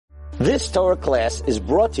This Torah class is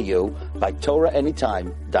brought to you by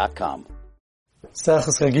TorahAnytime.com.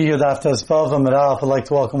 Chagigah daf Tezvav Amud Aleph. I'd like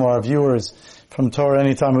to welcome our viewers from Torah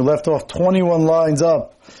Anytime. We left off 21 lines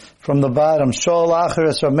up from the bottom. Shol Acher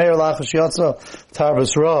Es Rameir Lachash Yatza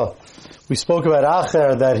Tarbas Ra. We spoke about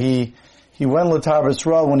Acher, that he went L'Tarbas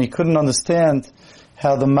Ra when he couldn't understand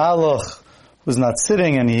how the Malach was not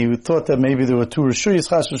sitting, and he thought that maybe there were two Rishuyas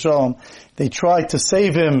Chas v'Shalom. They tried to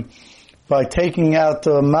save him by taking out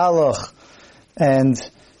the Malach and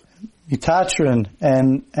Yitatrin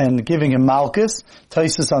and giving him Malchus.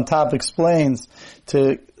 Taisus on top explains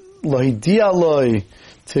to Lohidialoi,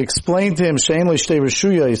 to explain to him Shein L'Shtei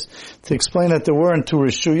Rishuyos, to explain that there weren't two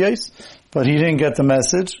Rishuyos, but he didn't get the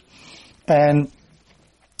message. And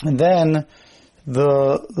then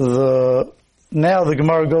now the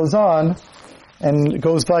Gemara goes on and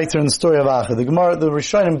goes weiter in the story of Acher. The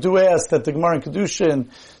Rishonim do ask that the Gemara in Kedushin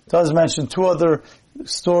does mention two other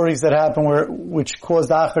stories that happened which caused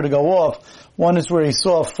Acher to go off. One is where he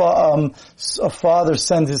saw a father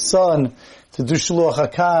send his son to do Shluach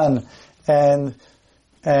HaKan, and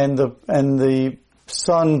the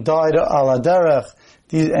son died al Aderech,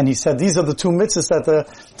 and he said, these are the two mitzvahs that the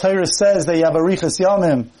Torah says that you have a Arichas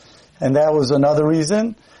Yamim, and that was another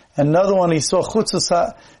reason. Another one, he saw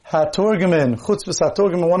Chutzvas HaTorgemin,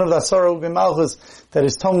 one of the Asara Malchus, that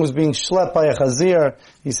his tongue was being schlepped by a Chazir.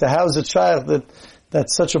 He said, how is it shaykh that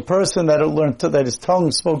such a person that learned that his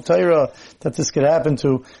tongue spoke Torah, that this could happen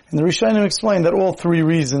to? And the Rishonim explained that all three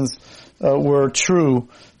reasons were true,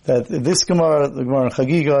 that this Gemara, the Gemara in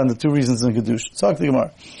Chagigah, and the two reasons in Kedusha. Talk to the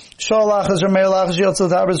Gemara. Shal Achaz Rameir Lachaz Yotzot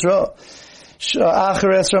Harbas Ra.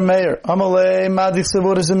 Acher Es Rameir. Amalei Madik said,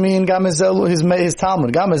 what does it mean? His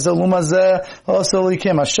Talmud. Gamizel Lumazeh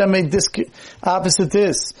Oselikim. Hashem made this opposite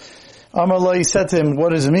this. Amalei, he said to him,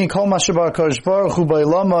 what does it mean? Kol Mashabar Kodesh Baruch Hu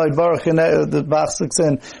Ba'ilama Baruch the Bach 6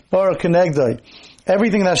 Baruch Kenegdai.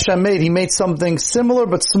 Everything that Hashem made, He made something similar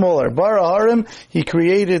but smaller. Bara Harim, He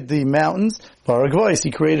created the mountains. Bara Gvois,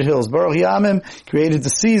 He created hills. Bara Yamim, created the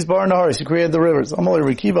seas. Bara Naharis, He created the rivers. Amalei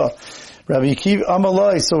Rekiva. Rabbi Akiva,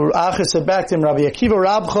 Amalai, so Acher said back to him, Rabbi Akiva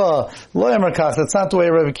Rabcha, Lo Yamarkach, that's not the way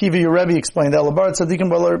Rabbi Akiva, your Rebbe, explained that. Labar Tzadikim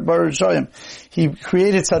Bar Rishayim. He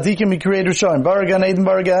created Tzadikim, He created Rishayim. Bar Gan Eden,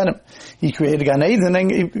 Bar Gehenim. He created Gan Eden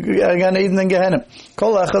and Gehenim.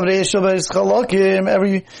 Kol Echad Reishav Chalakim,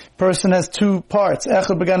 every person has two parts.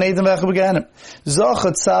 Echad B'Gan Eden, Echad B'Gehenim.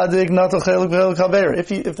 Zachat Tzadik, not a Chelik V'Chelik Haver. If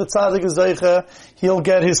the Tzadik is Zeicha, he'll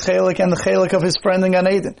get his Chelik and the Chelik of his friend in Gan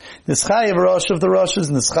Eden. The Chayiv Rosh of the Roshes,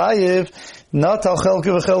 and the Chayiv not al chelke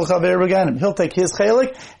v'chelek haver beganim. He'll take his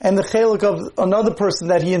chelik and the chelik of another person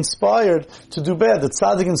that he inspired to do bad. The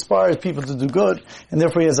tzaddik inspires people to do good, and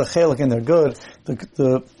therefore he has a chelik and they're good.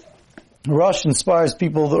 The Rosh inspires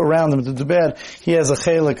people around him to do bad. He has a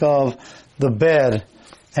chelik of the bad,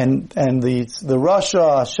 and the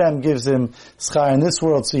Rasha, Hashem gives him schar in this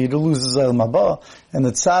world, so he loses el maba, and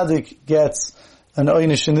the tzaddik gets an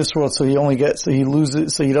oynish in this world, so he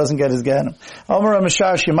doesn't get his ganim. Amar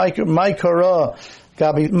Misharshi, Maikara,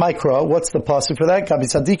 Gabi, Maikra, what's the pasuk for that? Gabi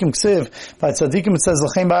Tzadikim Ksiv. By Tzadikim it says,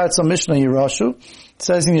 L'chein ba'artzam Mishnah Yirashu. It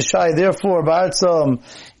says in Yeshai, therefore, ba'artzam,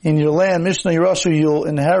 in your land, Mishnah Yirashu, you'll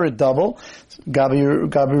inherit double. Gabi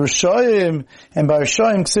Rishayim, and by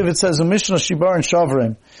Rishayim Ksiv it says, Mishnah Shibar and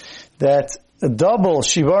Shavrim, that a double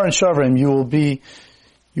Shibar and Shavrim, you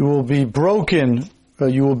will be broken.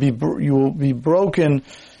 You will be broken.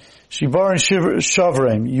 Shivar and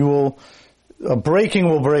Shavrim. Breaking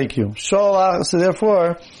will break you. So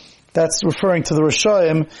therefore, that's referring to the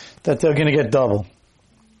Rishayim that they're going to get double.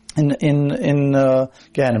 In Ganim.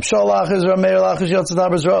 Shalach is Rameir Lach is Yotzat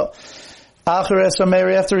Harbas Ra. Acher Es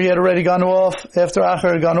Rameir, after he had already gone off, after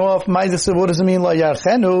Acher had gone off, Maidus, what does it mean? La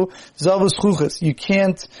Yarchenu Zavus Chuchas. You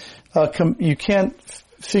can't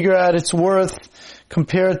figure out its worth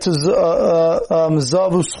compared to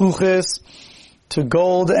zavus chuches, to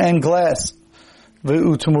gold and glass.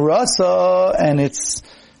 V'u'tumurasa, and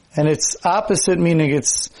its opposite, meaning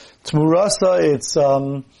it's tumurasa,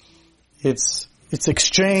 it's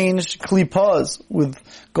exchanged klipaz with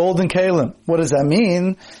golden kalim. What does that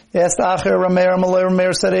mean? Asked Acher Rameir,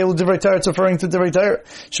 Rameir said, Elu Divrei Torah, it's referring to Divrei Torah.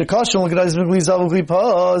 Shekashon l'gadayz b'gli zav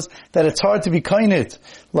klipaz, that it's hard to be kainit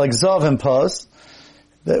like zav and paz,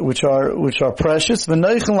 which are precious.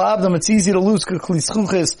 V'noichin la'abdam, it's easy to lose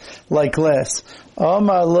k'klischuches like glass.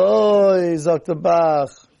 Amar loy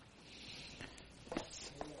zaktabach.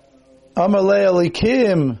 Amar le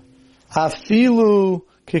alikim afilu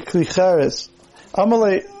k'klicheres. Amar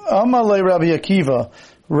le Rabbi Akiva.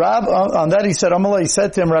 On that he said, Amalei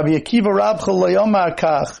said to him, Rabbi Akiva Rabcha lo yomar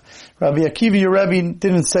kach. Rabbi Akiva, your Rebbe,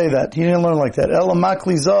 didn't say that. He didn't learn like that. Ela ma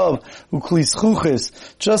klizav uklis chuchis.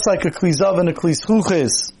 Just like a klizav and a klis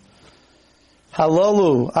chuchis.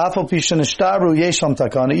 Halalu, afal pishan ishtabru yesham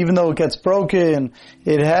takana. Even though it gets broken,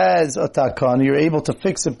 it has a takana. You're able to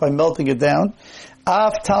fix it by melting it down.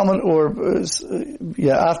 Af talmud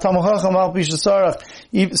af talmud chacham al pisha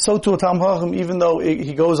so to a talmud chacham, even though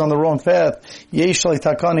he goes on the wrong path, yesh like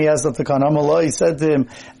takana, he has the takana. Amalai, he said to him,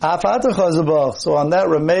 af atachazabach. So on that,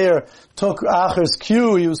 Rameir took Acher's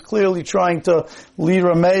cue. He was clearly trying to lead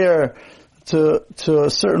Rameir to a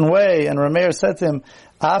certain way, and Rameir said to him,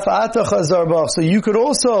 af atachazarbach. So you could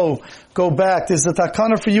also go back. There's the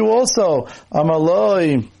takana for you also.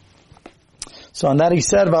 Amalai. So on that he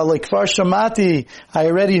said about like Kfar Shamati, I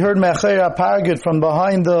already heard Me'acher HaPargid from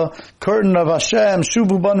behind the curtain of Hashem,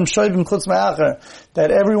 Shuvu Banim Shavim Chutz Me'acher,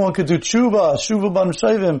 that everyone could do tshuva, Shuvu Banim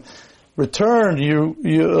Shavim, return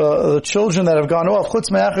the children that have gone off, Chutz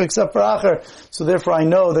Me'acher except for Acher. So therefore I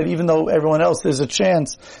know that even though everyone else there's a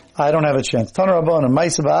chance, I don't have a chance. There was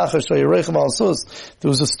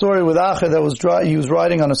a story with Acher that he was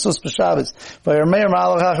riding on a sus b'Shabbos.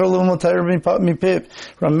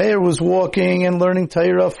 Rameir was walking and learning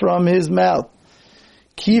Torah from his mouth.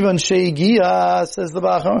 Kivan Chagigah, says the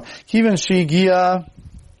Bachar. Kivan Chagigah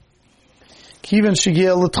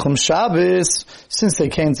l'tchum Shabbos, since they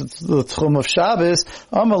came to the tchum of Shabbos,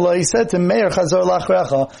 Amalai, he said to Meir, Chazar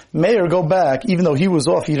lachrecha, Meir, go back, even though he was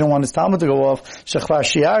off, he didn't want his Talmud to go off, Shechvar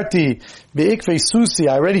shiarti, be'ikvei susi,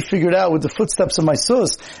 I already figured out with the footsteps of my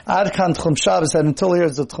sus, ad kan tchum Shabbos, and until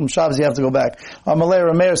here's the tchum Shabbos, you have to go back. Amalai,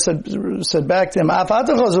 Rameir said back to him, Af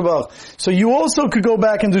atachazabach, so you also could go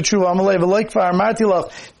back and do tshuva. Amalai, v'leik kvar amarti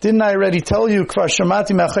lach, didn't I already tell you, kvar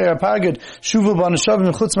shamati me'acher HaPargid, shuvu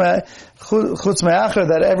b'anashavim chutz me'acher,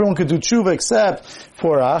 that everyone could do tshuva except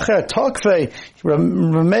for Acher. Tokfei,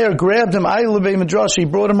 Rameir grabbed him, Aylebei Midrash, he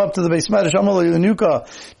brought him up to the Beis Medrash, Amalei Lenuka,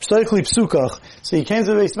 P'stoichli P'sukach. So he came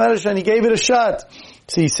to the Beis Medrash and he gave it a shot.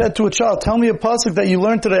 So he said to a child, tell me a pasuk that you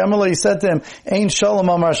learned today. Amalei, he said to him, Ein Shalom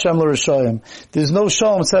Amar Hashem l'Rishayim. There's no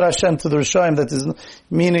Shalom, said Hashem to the Rishayim, that is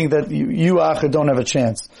meaning that you Acher don't have a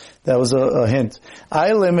chance. That was a hint.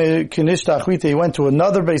 Aylem Kinish Tachvite, he went to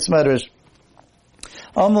another Beis Medrash.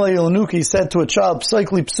 Amalei Lenuki said to a child,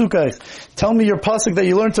 P'saikli P'sukach, tell me your pasuk that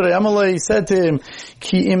you learned today. Amalei said to him,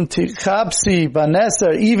 Ki im tichabsi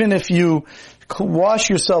baneser, even if you wash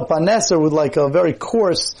yourself baneser with like a very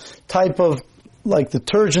coarse type of, like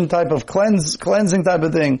detergent type of cleansing type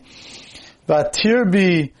of thing.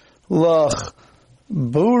 Batirbi lach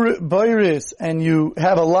boiris, and you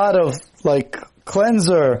have a lot of like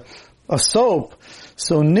cleanser, a soap,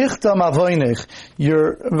 so nichtam avoinich,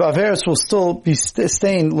 your averis will still be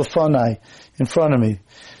stained lefanai, in front of me.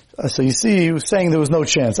 So you see, he was saying there was no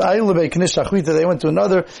chance. They went to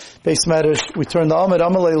another Beis Medrash. We turned the Amid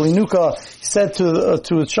Amalei Linuka. He said to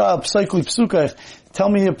a child, P'saikli P'sukach, tell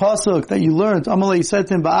me a pasuk that you learned. Amalei said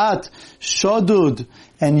to him, Ba'at Shadud,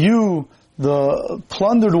 and you, the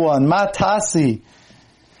plundered one, Matasi.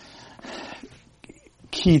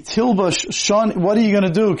 Ki tilba shani. What are you going to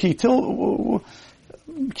do? Ki tilba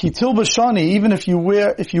shani. Even if you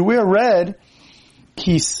wear red,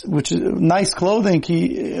 which is nice clothing.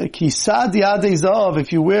 Ki sadi adezav.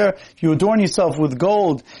 If you adorn yourself with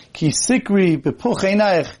gold. Ki sikri bepuch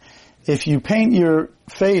einayich. If you paint your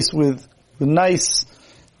face with nice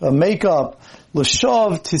makeup.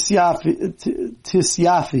 L'shav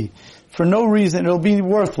tisyafi. For no reason, it'll be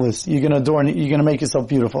worthless. You're going to adorn it. You're going to make yourself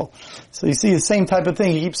beautiful. So you see the same type of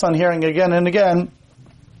thing. He keeps on hearing again and again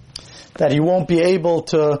that he won't be able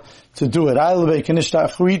to do it.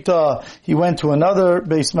 He went to another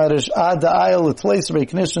Beis Medrash,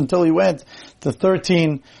 until he went to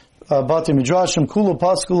 13 Bati Midrashim, Kulu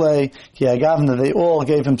Paskule, they all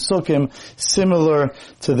gave him psukim similar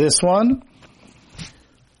to this one.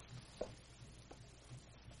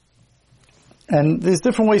 And there's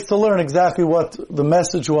different ways to learn exactly what the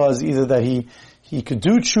message was, either that he could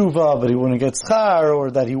do tshuva, but he wouldn't get schar,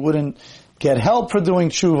 or that he wouldn't get help for doing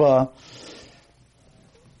tshuva.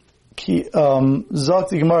 Zok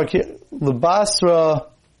the Gemara, Lebasra,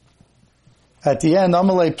 at the end,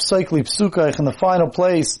 Amalei P'saikli P'sukach, in the final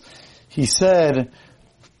place, he said,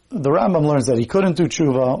 the Rambam learns that he couldn't do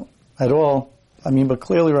tshuva at all. But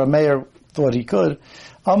clearly Rameir thought he could.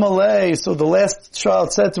 Amalei, so the last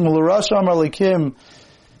child said to him, L'Rasha Amar Likim,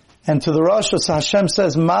 and to the Rasha, so Hashem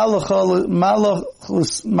says, Malacha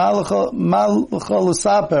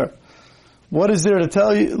L'Saper. What is there to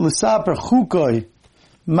tell you? L'Saper Chukoi.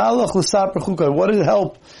 Malach L'Saper Chukoi. What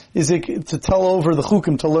help is it to tell over the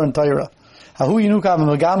Chukim to learn Torah?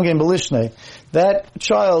 That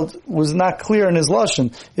child was not clear in his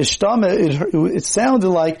lashon. It sounded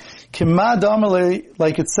like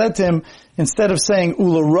like it said to him, instead of saying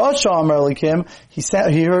Ula Rosh Amar Elikim, he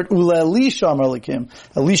heard Ula Elisha Amar Elikim.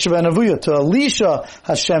 Elisha ben Avuya. To Elisha,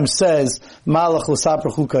 Hashem says, Malach l'sapar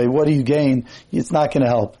chukai. What do you gain? It's not going to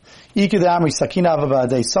help.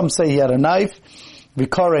 Some say he had a knife,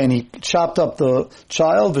 and he chopped up the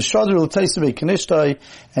child, and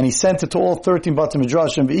he sent it to all 13 Bati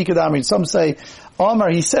Midrashim. Some say, Omar,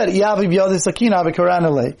 he said,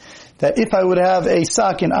 that if I would have a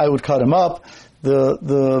sakin, I would cut him up.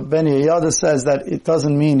 The Ben Yehoyada says that it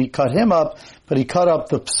doesn't mean he cut him up, but he cut up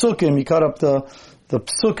the psukim, he cut up the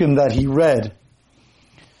psukim that he read.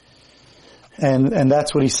 And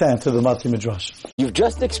that's what he sent to the Mati Midrash. You've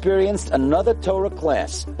just experienced another Torah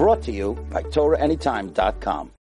class brought to you by TorahAnytime.com.